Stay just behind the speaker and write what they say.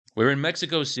We're in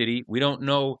Mexico City. We don't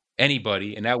know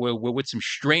anybody, and now we're with some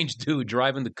strange dude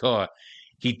driving the car.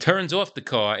 He turns off the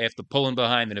car after pulling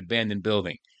behind an abandoned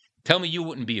building. Tell me you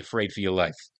wouldn't be afraid for your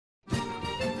life.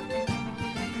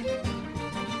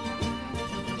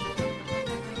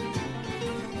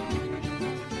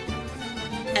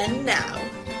 And now,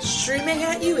 streaming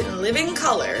at you in living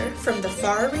color from the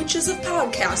far reaches of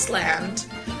podcast land,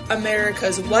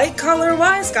 America's white-collar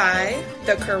wise guy,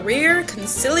 the Career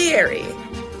Consigliere.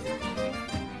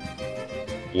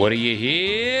 What do you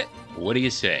hear? What do you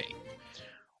say?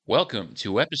 Welcome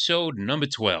to episode number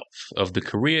 12 of the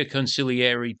Career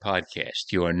Consigliere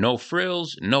podcast, your no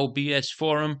frills, no BS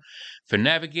forum for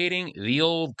navigating the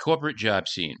old corporate job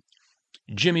scene.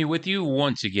 Jimmy with you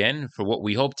once again for what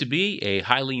we hope to be a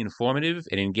highly informative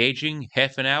and engaging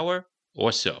half an hour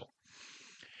or so.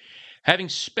 Having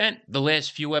spent the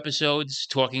last few episodes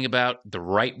talking about the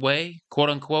right way, quote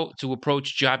unquote, to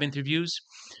approach job interviews,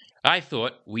 I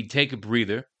thought we'd take a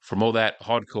breather from all that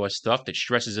hardcore stuff that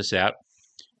stresses us out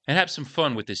and have some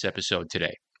fun with this episode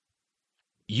today.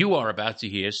 You are about to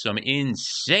hear some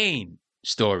insane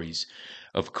stories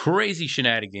of crazy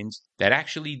shenanigans that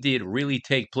actually did really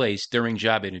take place during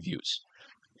job interviews.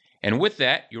 And with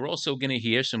that, you're also going to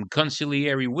hear some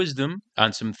consigliere wisdom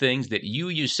on some things that you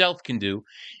yourself can do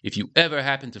if you ever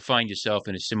happen to find yourself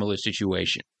in a similar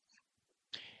situation.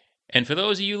 And for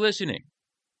those of you listening,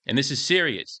 and this is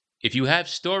serious, if you have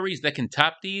stories that can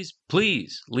top these,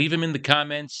 please leave them in the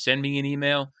comments, send me an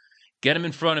email, get them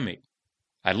in front of me.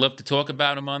 I'd love to talk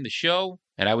about them on the show,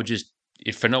 and I would just,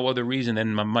 if for no other reason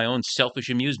than my own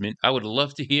selfish amusement, I would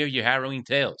love to hear your harrowing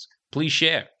tales. Please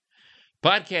share.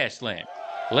 Podcast land,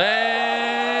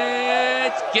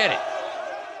 let's get it.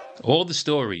 All the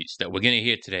stories that we're going to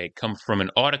hear today come from an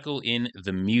article in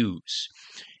The Muse.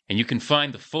 And you can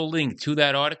find the full link to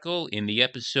that article in the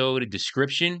episode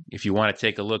description if you want to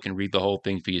take a look and read the whole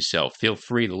thing for yourself. Feel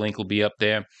free, the link will be up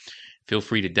there. Feel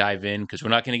free to dive in because we're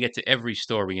not going to get to every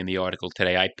story in the article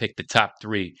today. I picked the top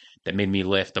 3 that made me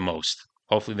laugh the most.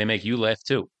 Hopefully they make you laugh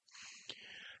too.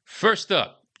 First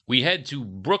up, we head to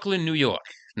Brooklyn, New York,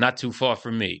 not too far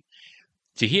from me,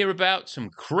 to hear about some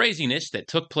craziness that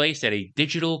took place at a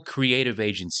digital creative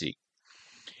agency.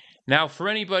 Now, for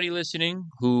anybody listening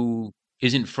who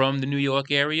isn't from the New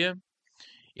York area,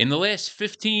 in the last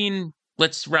 15,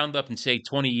 let's round up and say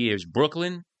 20 years,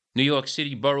 Brooklyn, New York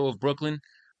City, borough of Brooklyn,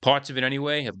 parts of it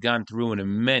anyway, have gone through an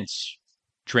immense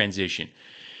transition.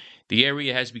 The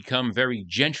area has become very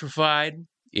gentrified.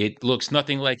 It looks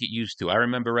nothing like it used to. I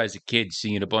remember as a kid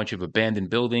seeing a bunch of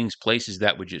abandoned buildings, places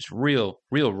that were just real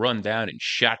run down and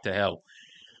shot to hell.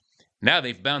 Now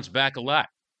they've bounced back a lot.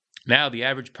 Now the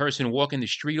average person walking the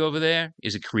street over there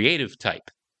is a creative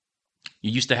type.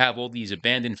 You used to have all these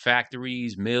abandoned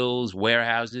factories, mills,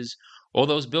 warehouses. All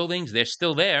those buildings, they're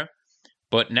still there.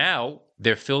 But now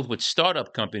they're filled with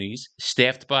startup companies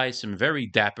staffed by some very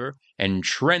dapper and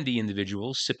trendy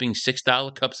individuals sipping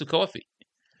 $6 cups of coffee.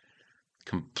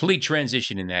 Complete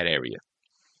transition in that area.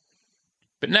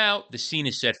 But now the scene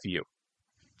is set for you.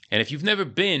 And if you've never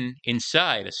been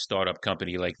inside a startup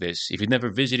company like this, if you've never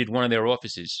visited one of their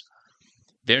offices,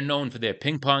 they're known for their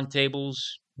ping pong tables,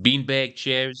 beanbag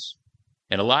chairs,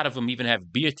 and a lot of them even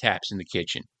have beer taps in the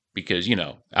kitchen because,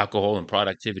 alcohol and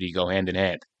productivity go hand in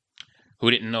hand.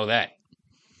 Who didn't know that?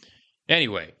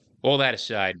 Anyway, all that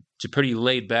aside, it's a pretty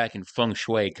laid back and feng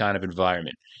shui kind of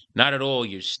environment. Not at all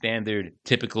your standard,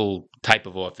 typical type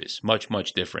of office. Much,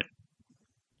 much different.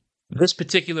 This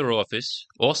particular office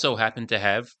also happened to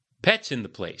have pets in the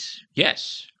place.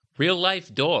 Yes, real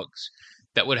life dogs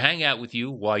that would hang out with you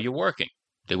while you're working.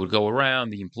 They would go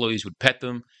around, the employees would pet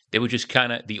them. They were just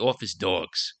kind of the office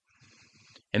dogs.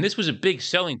 And this was a big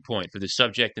selling point for the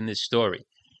subject in this story,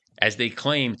 as they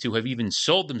claim to have even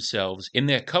sold themselves in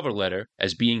their cover letter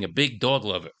as being a big dog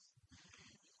lover.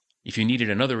 If you needed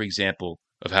another example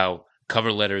of how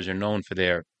cover letters are known for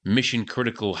their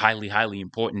mission-critical, highly, highly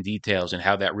important details and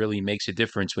how that really makes a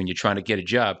difference when you're trying to get a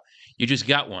job, you just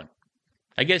got one.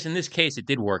 I guess in this case, it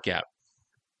did work out.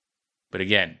 But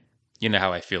again, you know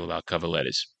how I feel about cover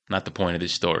letters. Not the point of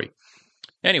this story.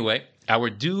 Anyway, our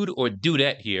dude or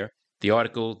dudette here, the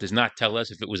article does not tell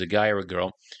us if it was a guy or a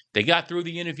girl, they got through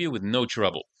the interview with no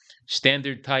trouble.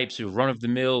 Standard types of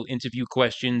run-of-the-mill interview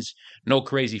questions, no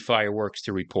crazy fireworks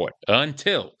to report.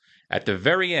 Until, at the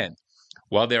very end,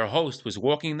 while their host was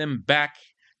walking them back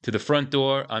to the front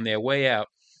door on their way out,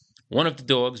 one of the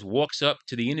dogs walks up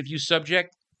to the interview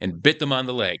subject and bit them on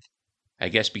the leg. I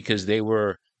guess because they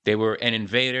were an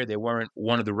invader. They weren't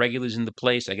one of the regulars in the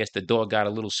place. I guess the dog got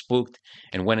a little spooked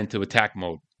and went into attack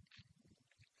mode.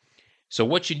 So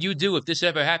what should you do if this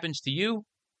ever happens to you?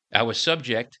 Our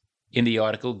subject in the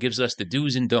article gives us the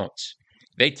do's and don'ts.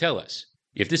 They tell us,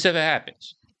 if this ever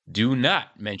happens, do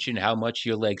not mention how much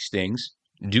your leg stings,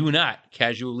 do not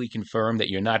casually confirm that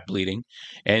you're not bleeding,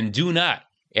 and do not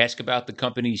ask about the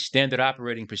company's standard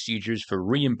operating procedures for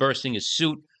reimbursing a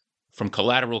suit from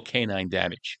collateral canine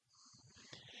damage.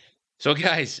 So,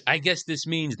 guys, I guess this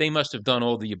means they must have done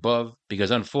all the above because,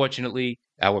 unfortunately,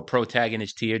 our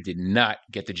protagonist here did not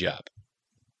get the job.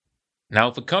 Now,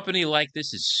 if a company like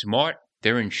this is smart,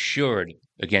 they're insured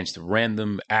against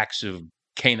random acts of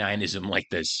caninism like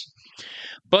this.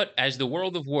 But as the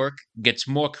world of work gets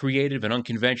more creative and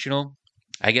unconventional,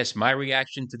 I guess my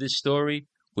reaction to this story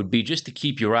would be just to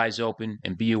keep your eyes open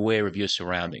and be aware of your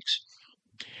surroundings.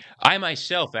 I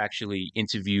myself actually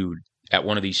interviewed at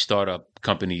one of these startup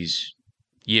companies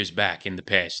years back in the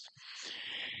past.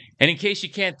 And in case you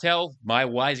can't tell my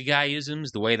wise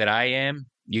guy-isms the way that I am,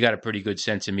 you got a pretty good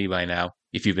sense of me by now,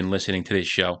 if you've been listening to this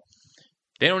show.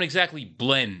 They don't exactly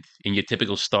blend in your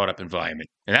typical startup environment.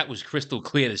 And that was crystal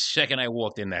clear the second I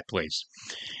walked in that place.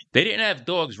 They didn't have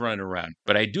dogs running around,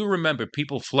 but I do remember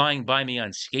people flying by me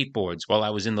on skateboards while I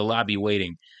was in the lobby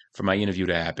waiting for my interview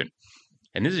to happen.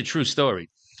 And this is a true story.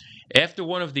 After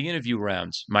one of the interview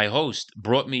rounds, my host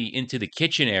brought me into the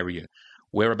kitchen area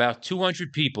where about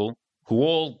 200 people, who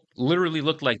all literally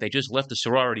looked like they just left a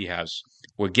sorority house,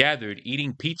 were gathered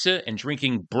eating pizza and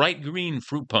drinking bright green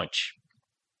fruit punch.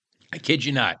 I kid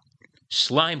you not,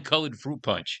 slime-colored fruit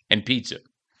punch and pizza.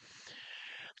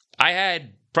 I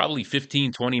had probably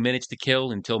 15, 20 minutes to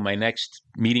kill until my next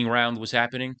meeting round was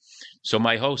happening, so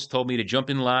my host told me to jump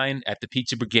in line at the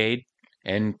Pizza Brigade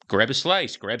and grab a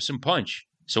slice, grab some punch.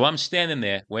 So I'm standing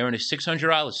there wearing a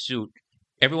 $600 suit.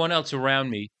 Everyone else around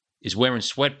me is wearing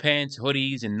sweatpants,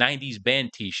 hoodies, and 90s band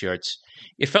t-shirts.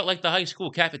 It felt like the high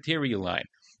school cafeteria line.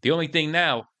 The only thing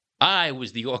now, I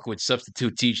was the awkward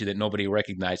substitute teacher that nobody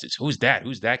recognizes. Who's that?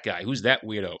 Who's that guy? Who's that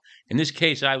weirdo? In this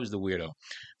case, I was the weirdo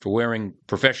for wearing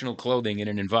professional clothing in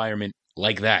an environment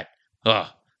like that. Ugh,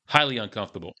 highly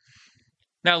uncomfortable.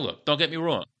 Now look, don't get me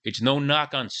wrong. It's no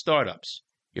knock on startups.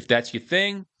 If that's your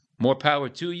thing, more power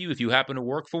to you if you happen to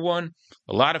work for one.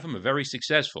 A lot of them are very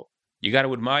successful. You got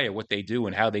to admire what they do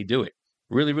and how they do it.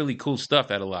 Really, really cool stuff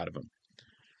at a lot of them.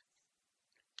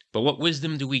 But what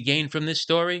wisdom do we gain from this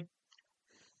story?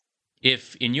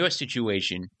 If in your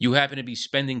situation, you happen to be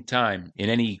spending time in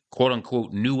any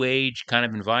quote-unquote new age kind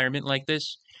of environment like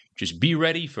this, just be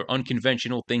ready for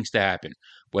unconventional things to happen,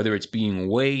 whether it's being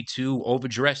way too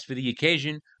overdressed for the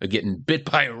occasion or getting bit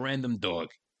by a random dog.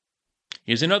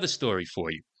 Here's another story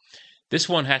for you. This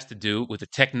one has to do with a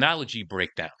technology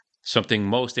breakdown, something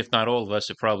most, if not all of us,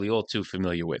 are probably all too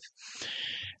familiar with.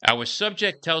 Our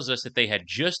subject tells us that they had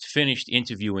just finished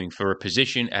interviewing for a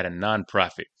position at a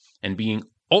nonprofit, and being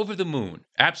over the moon,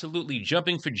 absolutely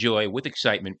jumping for joy with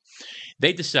excitement,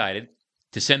 they decided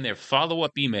to send their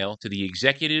follow-up email to the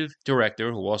executive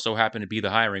director, who also happened to be the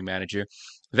hiring manager,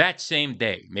 that same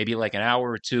day, maybe like an hour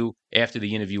or two after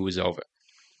the interview was over.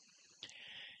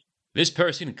 This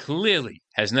person clearly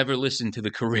has never listened to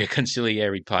the Career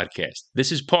Consigliere podcast.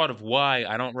 This is part of why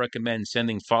I don't recommend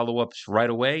sending follow-ups right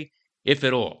away, if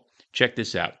at all. Check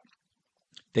this out.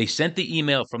 They sent the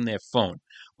email from their phone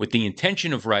with the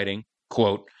intention of writing,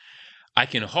 quote, "I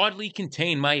can hardly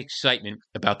contain my excitement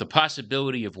about the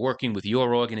possibility of working with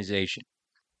your organization."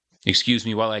 Excuse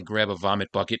me while I grab a vomit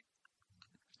bucket.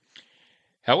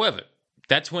 However,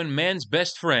 that's when man's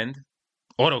best friend,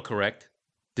 autocorrect,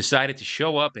 decided to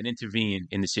show up and intervene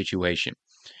in the situation.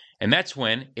 And that's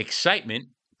when excitement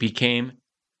became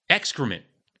excrement.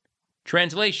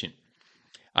 Translation: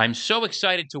 I'm so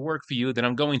excited to work for you that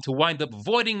I'm going to wind up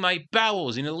voiding my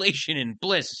bowels in elation and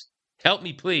bliss. Help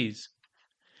me, please.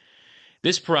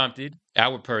 This prompted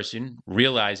our person,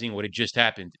 realizing what had just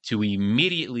happened, to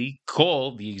immediately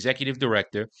call the executive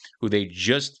director, who they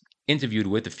just interviewed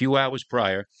with a few hours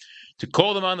prior, to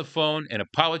call them on the phone and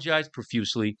apologize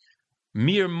profusely,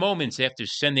 mere moments after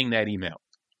sending that email.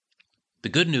 The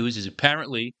good news is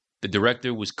apparently the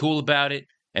director was cool about it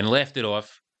and laughed it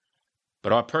off,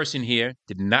 but our person here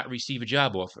did not receive a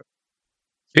job offer.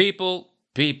 People.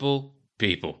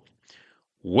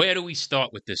 Where do we start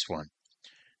with this one?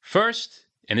 First,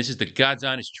 and this is the God's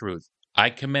honest truth,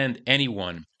 I commend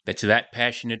anyone that's that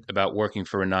passionate about working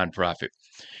for a nonprofit.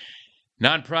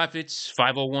 Nonprofits,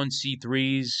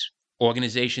 501c3s,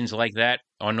 organizations like that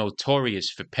are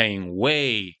notorious for paying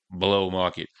way below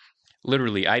market.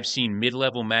 Literally, I've seen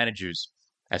mid-level managers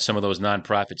at some of those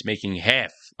nonprofits making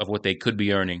half of what they could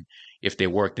be earning if they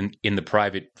worked in the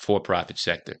private for-profit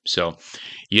sector. So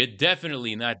you're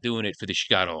definitely not doing it for the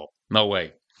shkadol. No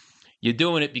way. You're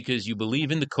doing it because you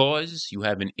believe in the cause, you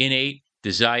have an innate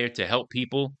desire to help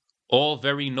people, All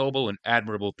very noble and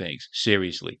admirable things,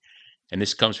 seriously. And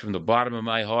this comes from the bottom of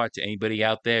my heart to anybody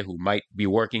out there who might be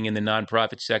working in the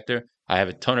nonprofit sector. I have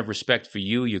a ton of respect for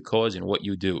you, your cause, and what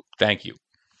you do. Thank you.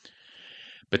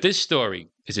 But this story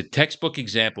is a textbook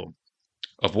example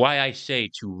of why I say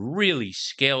to really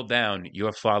scale down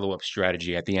your follow-up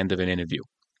strategy at the end of an interview.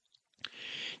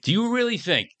 Do you really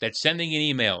think that sending an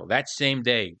email that same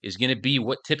day is going to be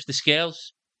what tips the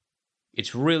scales?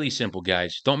 It's really simple,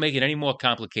 guys. Don't make it any more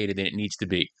complicated than it needs to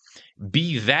be.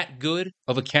 Be that good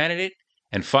of a candidate,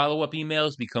 and follow-up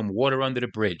emails become water under the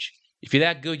bridge. If you're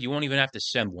that good, you won't even have to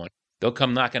send one. They'll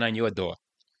come knocking on your door.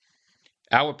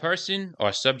 Our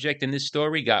subject in this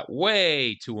story, got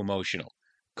way too emotional,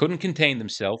 couldn't contain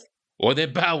themselves, or their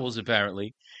bowels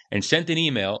apparently, and sent an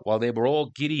email while they were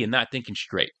all giddy and not thinking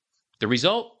straight. The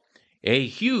result? A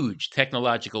huge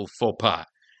technological faux pas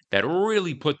that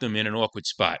really put them in an awkward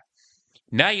spot.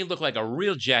 Now you look like a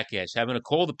real jackass having to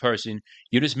call the person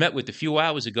you just met with a few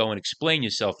hours ago and explain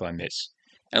yourself on this.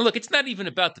 And look, it's not even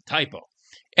about the typo.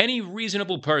 Any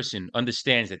reasonable person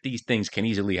understands that these things can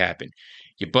easily happen.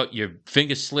 Your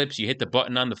finger slips, you hit the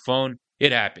button on the phone,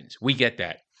 it happens. We get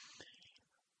that.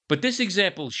 But this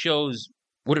example shows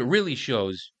what it really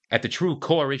shows at the true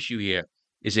core issue here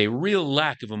is a real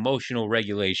lack of emotional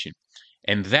regulation.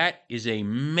 And that is a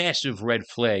massive red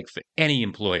flag for any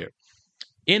employer.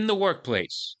 In the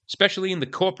workplace, especially in the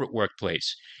corporate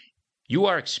workplace, you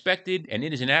are expected, and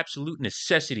it is an absolute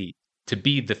necessity, to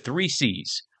be the 3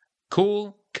 C's: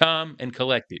 cool, calm, and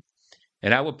collected.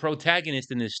 And our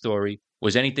protagonist in this story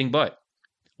was anything but.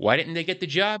 Why didn't they get the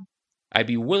job? I'd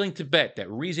be willing to bet that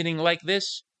reasoning like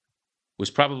this was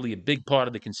probably a big part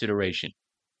of the consideration.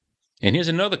 And here's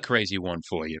another crazy one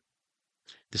for you.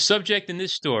 The subject in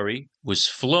this story was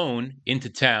flown into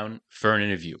town for an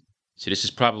interview. So this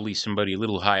is probably somebody a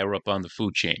little higher up on the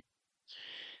food chain.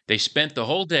 They spent the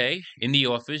whole day in the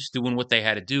office doing what they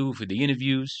had to do for the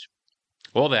interviews,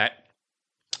 all that.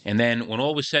 And then when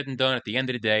all was said and done at the end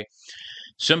of the day,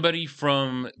 somebody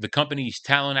from the company's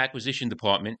talent acquisition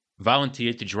department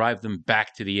volunteered to drive them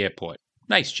back to the airport.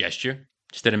 Nice gesture.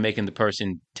 Instead of making the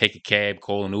person take a cab,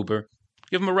 call an Uber,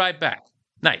 give them a ride back.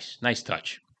 Nice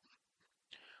touch.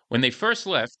 When they first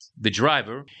left, the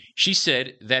driver, she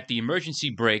said that the emergency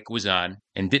brake was on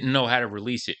and didn't know how to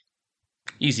release it.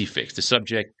 Easy fix. The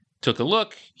subject took a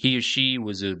look. He or she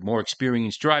was a more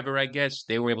experienced driver, I guess.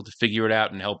 They were able to figure it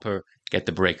out and help her get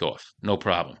the brake off. No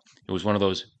problem. It was one of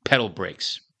those pedal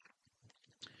brakes.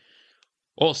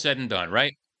 All said and done,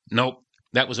 right? Nope.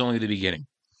 That was only the beginning.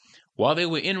 While they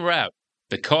were en route,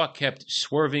 the car kept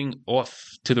swerving off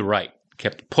to the right,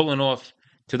 kept pulling off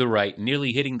to the right,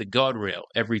 nearly hitting the guardrail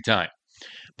every time.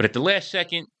 But at the last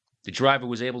second, the driver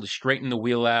was able to straighten the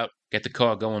wheel out, get the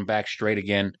car going back straight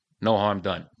again. No harm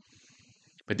done.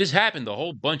 But this happened a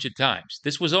whole bunch of times.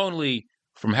 This was only,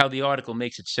 from how the article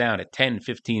makes it sound, a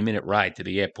 10-15 minute ride to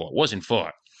the airport. It wasn't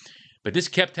far. But this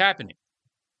kept happening.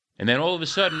 And then all of a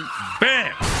sudden,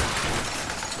 bam!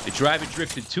 The driver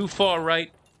drifted too far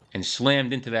right and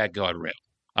slammed into that guardrail.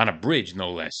 On a bridge,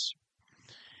 no less.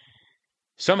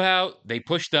 Somehow, they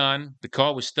pushed on. The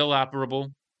car was still operable,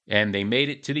 and they made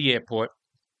it to the airport.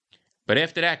 But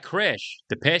after that crash,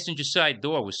 the passenger side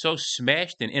door was so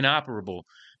smashed and inoperable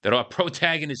that our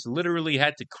protagonist literally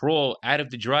had to crawl out of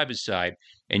the driver's side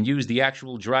and use the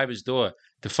actual driver's door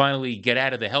to finally get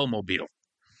out of the Hellmobile.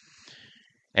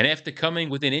 And after coming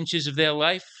within inches of their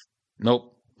life,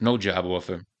 nope, no job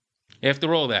offer.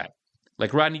 After all that,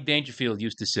 like Rodney Dangerfield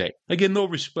used to say, I get no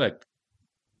respect.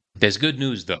 There's good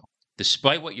news, though.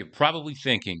 Despite what you're probably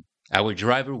thinking, our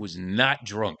driver was not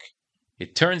drunk.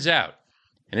 It turns out,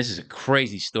 and this is a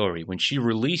crazy story, when she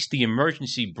released the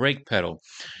emergency brake pedal,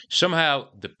 somehow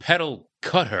the pedal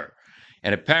cut her.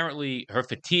 And apparently her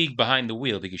fatigue behind the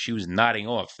wheel, because she was nodding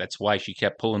off, that's why she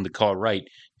kept pulling the car right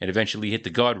and eventually hit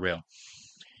the guardrail.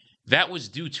 That was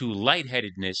due to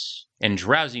lightheadedness and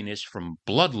drowsiness from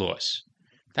blood loss.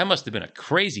 That must have been a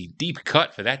crazy deep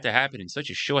cut for that to happen in such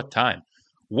a short time.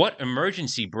 What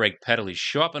emergency brake pedal is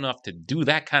sharp enough to do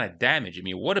that kind of damage? I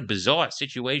mean, what a bizarre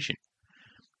situation.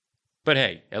 But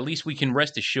hey, at least we can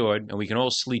rest assured and we can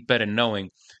all sleep better knowing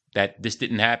that this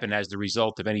didn't happen as the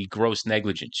result of any gross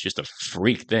negligence. Just a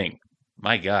freak thing.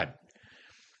 My God.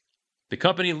 The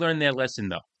company learned their lesson,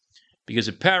 though, because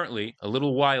apparently a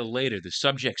little while later, the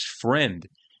subject's friend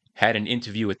had an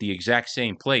interview at the exact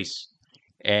same place.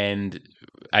 And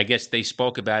I guess they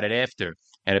spoke about it after.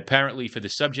 And apparently for the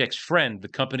subject's friend, the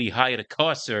company hired a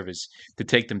car service to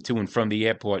take them to and from the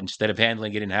airport instead of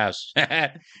handling it in-house.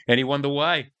 Any wonder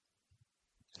why?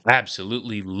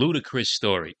 Absolutely ludicrous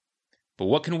story. But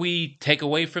what can we take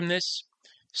away from this?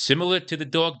 Similar to the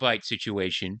dog bite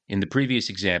situation in the previous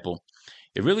example,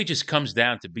 it really just comes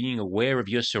down to being aware of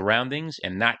your surroundings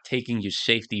and not taking your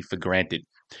safety for granted.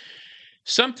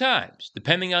 Sometimes,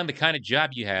 depending on the kind of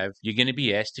job you have, you're going to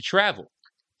be asked to travel.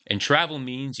 And travel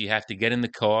means you have to get in the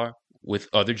car with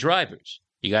other drivers.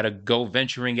 You got to go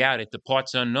venturing out into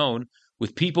parts unknown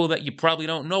with people that you probably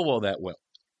don't know all that well.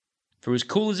 For as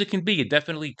cool as it can be, it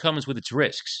definitely comes with its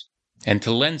risks. And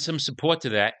to lend some support to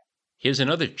that, here's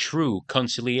another true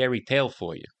consigliere tale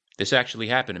for you. This actually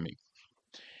happened to me.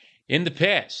 In the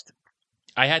past,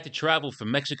 I had to travel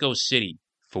from Mexico City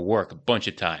for work a bunch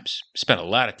of times. Spent a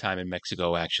lot of time in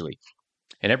Mexico, actually.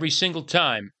 And every single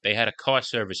time, they had a car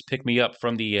service pick me up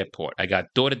from the airport. I got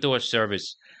door-to-door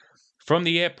service from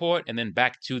the airport and then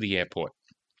back to the airport.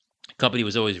 The company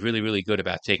was always really, really good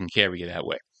about taking care of you that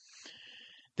way.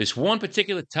 This one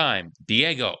particular time,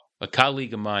 Diego, a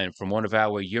colleague of mine from one of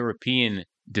our European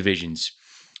divisions,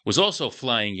 was also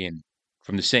flying in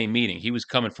from the same meeting. He was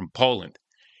coming from Poland,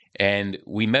 and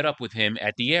we met up with him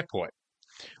at the airport.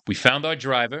 We found our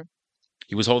driver.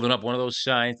 He was holding up one of those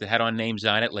signs that had our names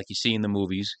on it, like you see in the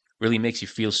movies. Really makes you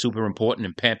feel super important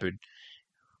and pampered.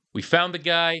 We found the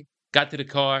guy, got to the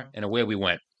car, and away we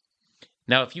went.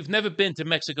 Now, if you've never been to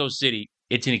Mexico City,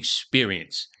 it's an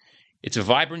experience. It's a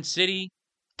vibrant city,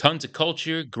 tons of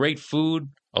culture, great food,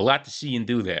 a lot to see and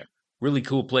do there. Really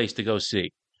cool place to go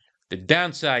see. The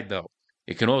downside, though,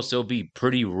 it can also be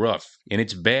pretty rough. In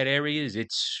its bad areas,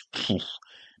 it's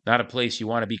not a place you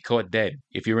want to be caught dead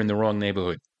if you're in the wrong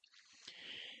neighborhood.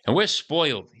 And we're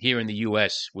spoiled here in the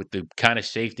U.S. with the kind of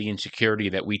safety and security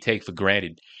that we take for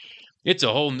granted. It's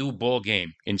a whole new ball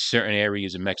game in certain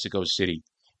areas of Mexico City.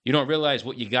 You don't realize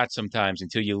what you got sometimes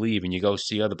until you leave and you go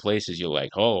see other places. You're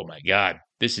like, oh my God,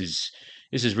 this is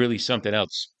really something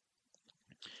else.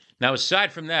 Now,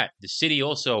 aside from that, the city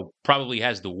also probably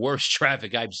has the worst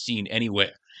traffic I've seen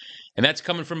anywhere. And that's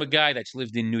coming from a guy that's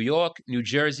lived in New York, New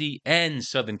Jersey, and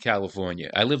Southern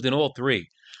California. I lived in all three.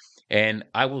 And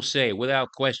I will say,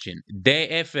 without question,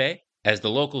 DF, as the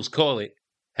locals call it,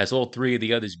 has all three of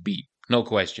the others beat. No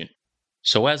question.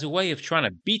 So as a way of trying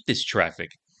to beat this traffic,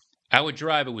 our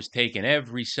driver was taking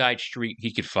every side street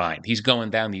he could find. He's going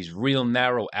down these real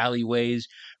narrow alleyways,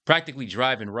 practically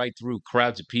driving right through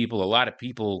crowds of people. A lot of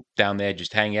people down there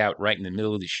just hang out right in the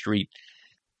middle of the street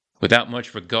without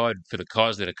much regard for the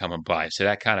cars that are coming by. So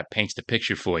that kind of paints the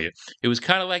picture for you. It was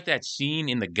kind of like that scene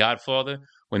in The Godfather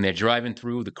when they're driving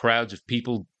through the crowds of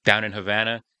people down in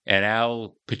Havana and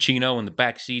Al Pacino in the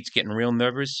back seats getting real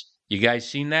nervous. You guys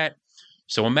seen that?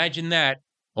 So imagine that,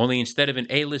 only instead of an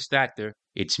A-list actor,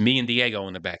 it's me and Diego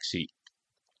in the back seat.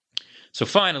 So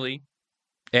finally,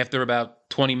 after about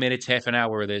 20 minutes, half an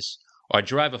hour of this, our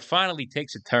driver finally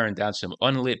takes a turn down some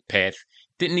unlit path.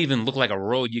 Didn't even look like a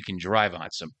road you can drive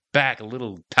on. Some back, a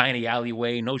little tiny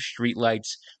alleyway, no street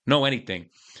lights, no anything.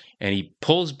 And he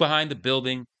pulls behind the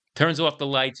building, turns off the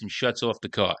lights, and shuts off the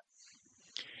car.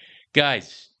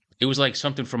 Guys, it was like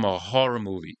something from a horror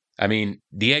movie. I mean,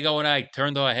 Diego and I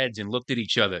turned our heads and looked at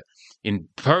each other in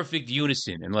perfect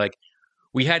unison. And like,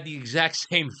 we had the exact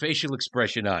same facial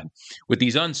expression on with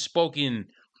these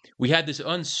we had this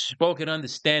unspoken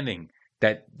understanding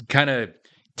that kind of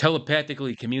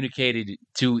telepathically communicated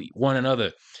to one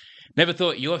another. Never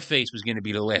thought your face was going to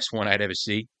be the last one I'd ever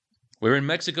see. We're in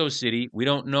Mexico City. We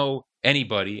don't know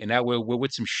anybody. And now we're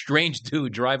with some strange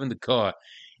dude driving the car.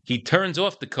 He turns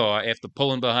off the car after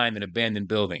pulling behind an abandoned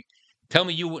building. Tell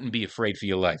me you wouldn't be afraid for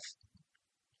your life.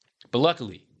 But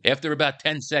luckily, after about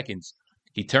 10 seconds,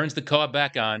 he turns the car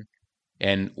back on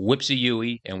and whips a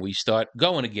Yui, and we start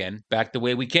going again, back the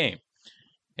way we came.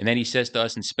 And then he says to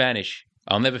us in Spanish,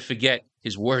 I'll never forget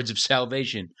his words of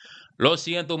salvation. Lo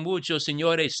siento mucho,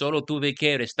 señores, solo tuve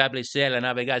que restablecer la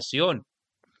navegación.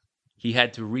 He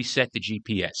had to reset the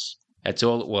GPS. That's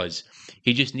all it was.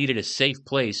 He just needed a safe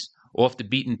place off the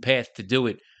beaten path to do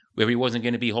it, where he wasn't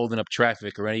going to be holding up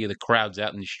traffic or any of the crowds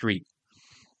out in the street.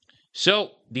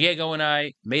 So Diego and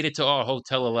I made it to our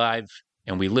hotel alive,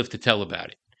 and we lived to tell about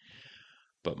it.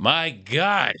 But my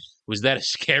God, was that a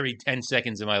scary 10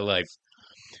 seconds of my life.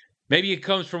 Maybe it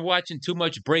comes from watching too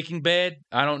much Breaking Bad.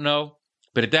 I don't know.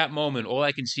 But at that moment, all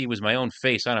I can see was my own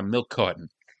face on a milk carton.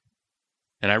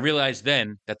 And I realized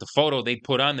then that the photo they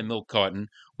put on the milk carton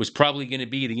was probably going to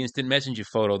be the instant messenger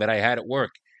photo that I had at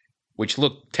work, which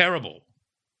looked terrible.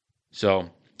 So,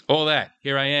 all that,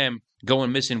 here I am,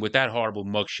 going missing with that horrible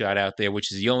mugshot out there,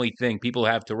 which is the only thing people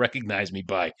have to recognize me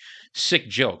by. Sick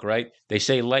joke, right? They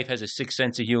say life has a sick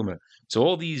sense of humor. So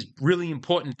all these really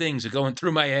important things are going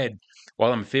through my head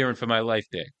while I'm fearing for my life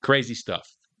there. Crazy stuff.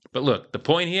 But look, the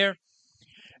point here,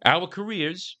 our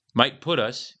careers might put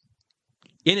us,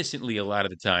 innocently a lot of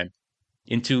the time,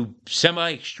 into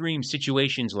semi-extreme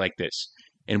situations like this,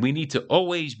 and we need to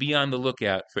always be on the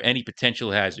lookout for any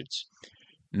potential hazards.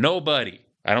 Nobody,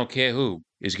 I don't care who,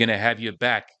 is going to have your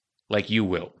back like you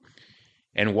will.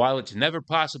 And while it's never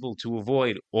possible to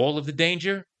avoid all of the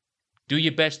danger, do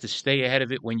your best to stay ahead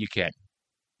of it when you can.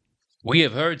 We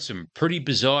have heard some pretty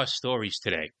bizarre stories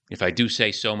today, if I do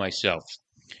say so myself.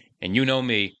 And you know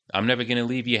me, I'm never going to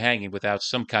leave you hanging without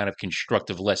some kind of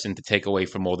constructive lesson to take away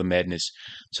from all the madness.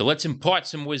 So let's impart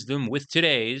some wisdom with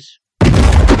today's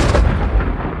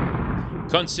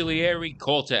conciliatory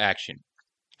call to action.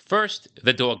 First,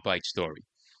 the dog bite story.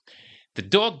 The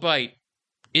dog bite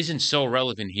isn't so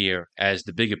relevant here as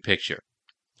the bigger picture.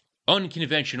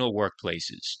 Unconventional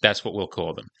workplaces, that's what we'll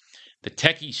call them. The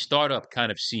techie startup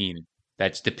kind of scene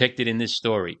that's depicted in this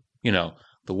story. You know,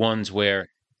 the ones where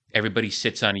everybody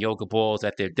sits on yoga balls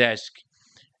at their desk,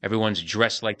 everyone's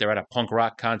dressed like they're at a punk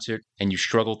rock concert, and you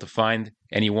struggle to find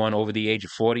anyone over the age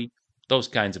of 40. Those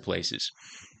kinds of places.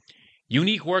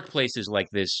 Unique workplaces like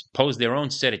this pose their own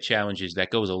set of challenges that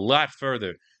goes a lot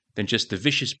further than just the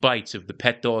vicious bites of the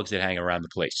pet dogs that hang around the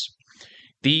place.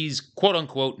 These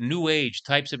quote-unquote new age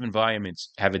types of environments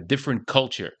have a different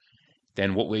culture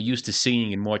than what we're used to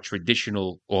seeing in more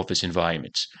traditional office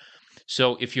environments.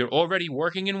 So if you're already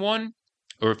working in one,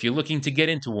 or if you're looking to get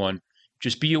into one,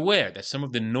 just be aware that some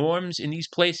of the norms in these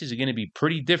places are going to be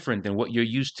pretty different than what you're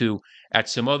used to at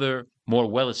some other more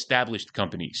well-established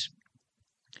companies.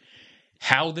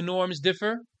 How the norms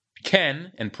differ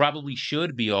can and probably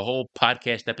should be a whole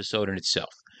podcast episode in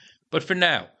itself. But for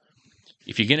now,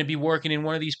 if you're going to be working in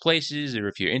one of these places, or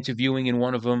if you're interviewing in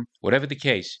one of them, whatever the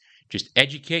case, just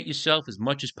educate yourself as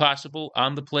much as possible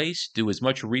on the place. Do as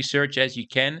much research as you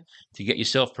can to get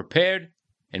yourself prepared,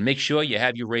 and make sure you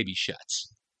have your rabies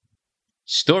shots.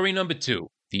 Story number 2,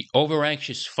 the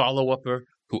over-anxious follow-upper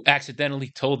who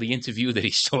accidentally told the interview that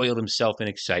he soiled himself in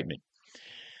excitement.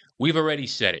 We've already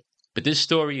said it, but this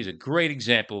story is a great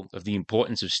example of the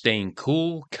importance of staying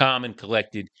cool, calm, and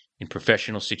collected in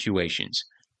professional situations.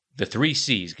 The 3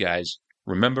 C's, guys.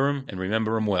 Remember them, and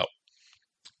remember them well.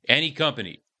 Any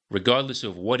company, regardless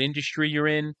of what industry you're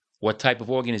in, what type of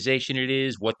organization it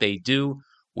is, what they do,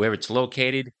 where it's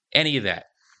located, any of that,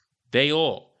 they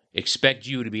all expect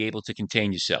you to be able to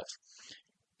contain yourself.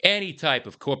 Any type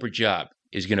of corporate job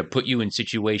is going to put you in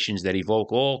situations that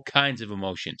evoke all kinds of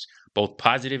emotions, both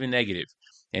positive and negative,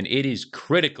 and it is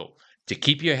critical to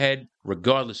keep your head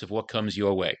regardless of what comes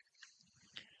your way.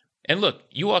 And look,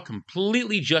 you are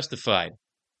completely justified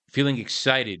feeling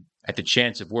excited at the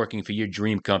chance of working for your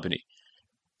dream company.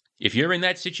 If you're in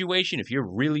that situation, if you're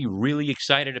really, really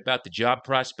excited about the job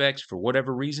prospects for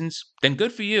whatever reasons, then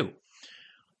good for you.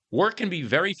 Work can be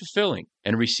very fulfilling,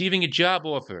 and receiving a job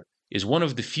offer is one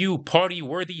of the few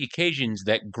party-worthy occasions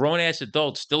that grown-ass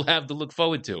adults still have to look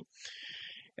forward to.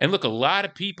 And look, a lot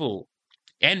of people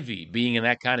envy being in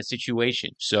that kind of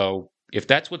situation. So if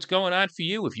that's what's going on for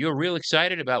you, if you're real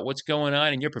excited about what's going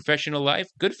on in your professional life,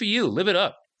 good for you. Live it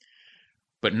up.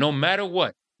 But no matter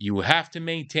what, you have to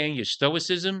maintain your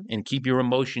stoicism and keep your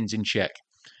emotions in check.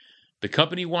 The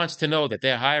company wants to know that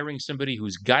they're hiring somebody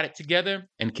who's got it together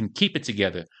and can keep it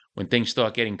together when things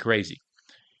start getting crazy.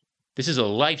 This is a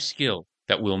life skill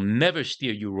that will never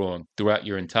steer you wrong throughout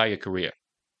your entire career.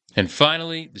 And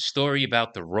finally, the story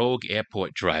about the rogue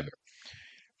airport driver.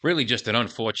 Really just an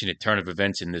unfortunate turn of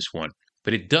events in this one,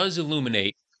 but it does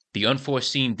illuminate the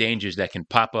unforeseen dangers that can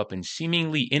pop up in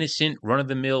seemingly innocent,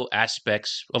 run-of-the-mill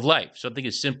aspects of life. Something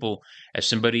as simple as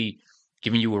somebody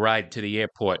giving you a ride to the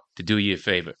airport to do you a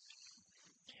favor.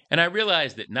 And I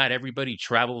realize that not everybody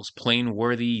travels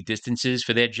plane-worthy distances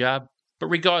for their job, but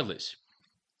regardless,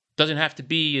 it doesn't have to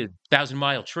be a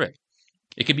 1,000-mile trip.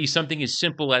 It could be something as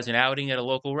simple as an outing at a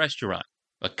local restaurant,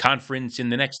 a conference in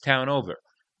the next town over,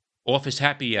 office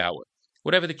happy hour,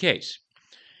 whatever the case.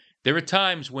 There are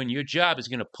times when your job is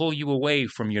going to pull you away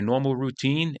from your normal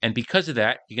routine, and because of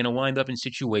that, you're going to wind up in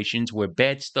situations where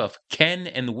bad stuff can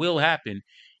and will happen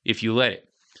if you let it,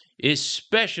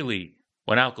 especially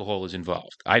when alcohol is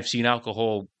involved. I've seen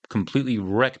alcohol completely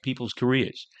wreck people's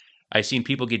careers. I've seen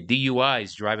people get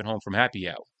DUIs driving home from happy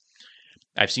hour.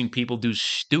 I've seen people do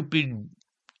stupid,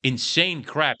 insane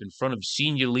crap in front of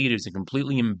senior leaders and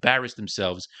completely embarrass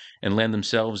themselves and land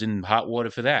themselves in hot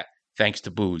water for that, thanks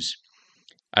to booze.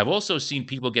 I've also seen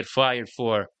people get fired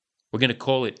for, we're going to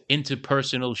call it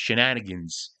interpersonal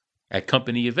shenanigans at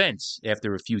company events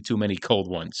after a few too many cold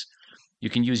ones. You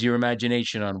can use your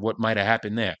imagination on what might have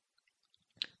happened there.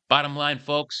 Bottom line,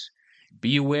 folks,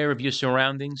 be aware of your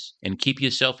surroundings and keep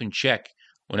yourself in check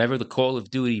whenever the call of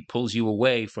duty pulls you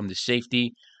away from the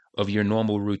safety of your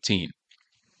normal routine.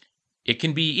 It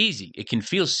can be easy. It can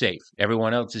feel safe.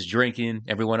 Everyone else is drinking.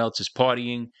 Everyone else is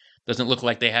partying. Doesn't look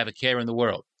like they have a care in the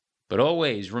world. But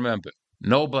always remember,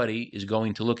 nobody is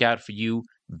going to look out for you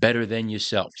better than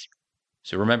yourself.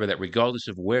 So remember that regardless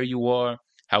of where you are,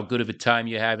 how good of a time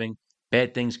you're having,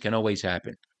 bad things can always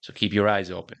happen. So keep your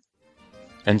eyes open.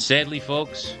 And sadly,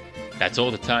 folks, that's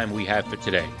all the time we have for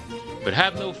today. But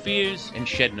have no fears and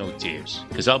shed no tears,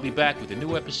 because I'll be back with a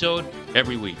new episode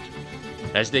every week.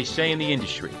 As they say in the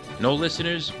industry, no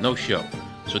listeners, no show.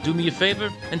 So do me a favor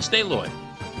and stay loyal.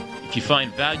 If you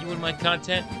find value in my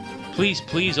content, please,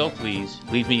 oh please,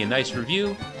 leave me a nice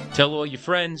review, tell all your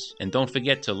friends, and don't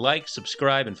forget to like,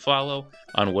 subscribe, and follow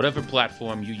on whatever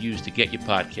platform you use to get your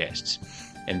podcasts.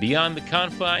 And beyond the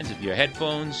confines of your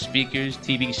headphones, speakers,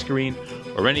 TV screen,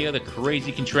 or any other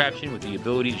crazy contraption with the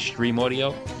ability to stream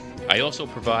audio, I also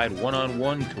provide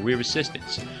one-on-one career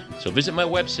assistance. So visit my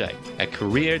website at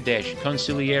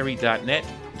career-consigliere.net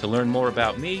to learn more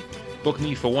about me, book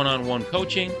me for one-on-one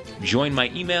coaching, join my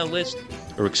email list,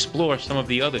 or explore some of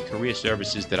the other career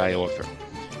services that I offer.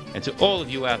 And to all of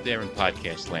you out there in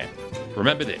podcast land,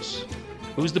 remember this: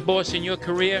 who's the boss in your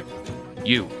career?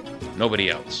 You, nobody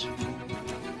else.